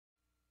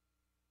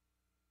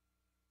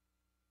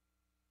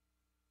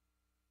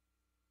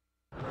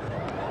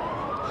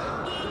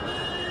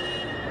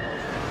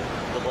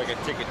a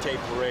ticker tape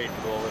parade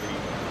with all of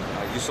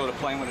the... You saw the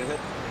plane when it hit?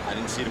 I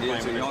didn't see the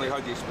plane. So you only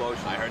heard the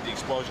explosion? I heard the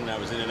explosion. I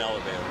was in an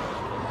elevator.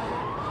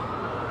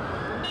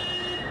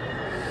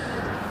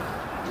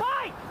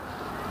 Mike!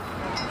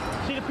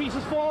 See the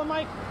pieces falling,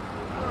 Mike?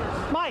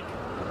 Mike,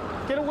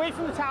 get away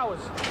from the towers.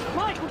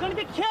 Mike, we're gonna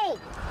get killed!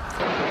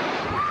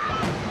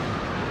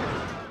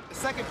 The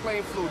second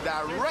plane flew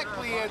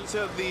directly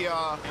into the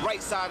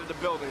right side of the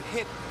building,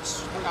 hit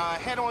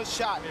head-on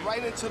shot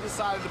right into the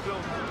side of the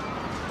building.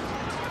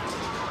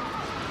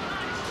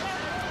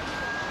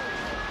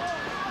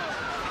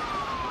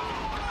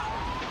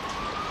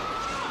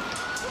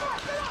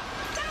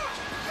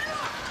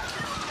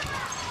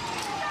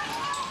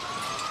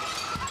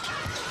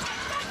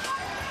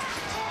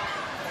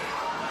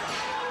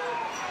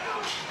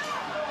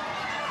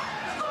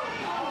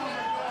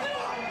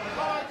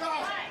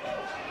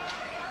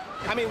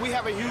 I mean, we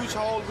have a huge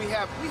hole. We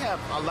have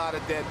a lot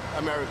of dead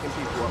American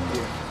people up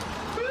here.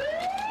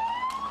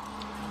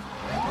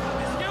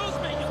 Excuse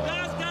me, you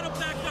guys gotta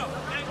back up,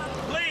 okay?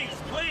 Please,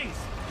 please,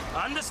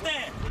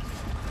 understand.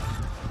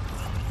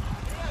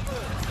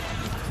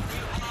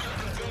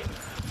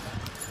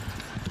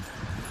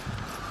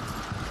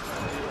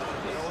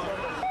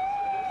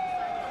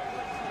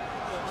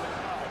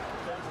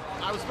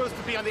 I was supposed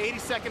to be on the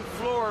 82nd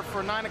floor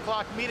for a 9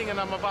 o'clock meeting, and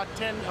I was about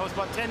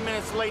 10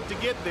 minutes late to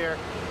get there.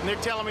 And they're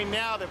telling me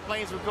now that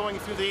planes were going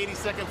through the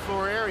 82nd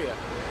floor area.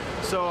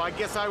 So I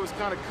guess I was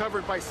kind of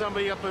covered by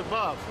somebody up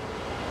above.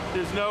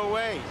 There's no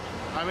way.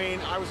 I mean,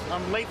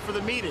 I'm late for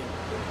the meeting.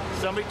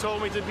 Somebody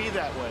told me to be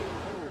that way.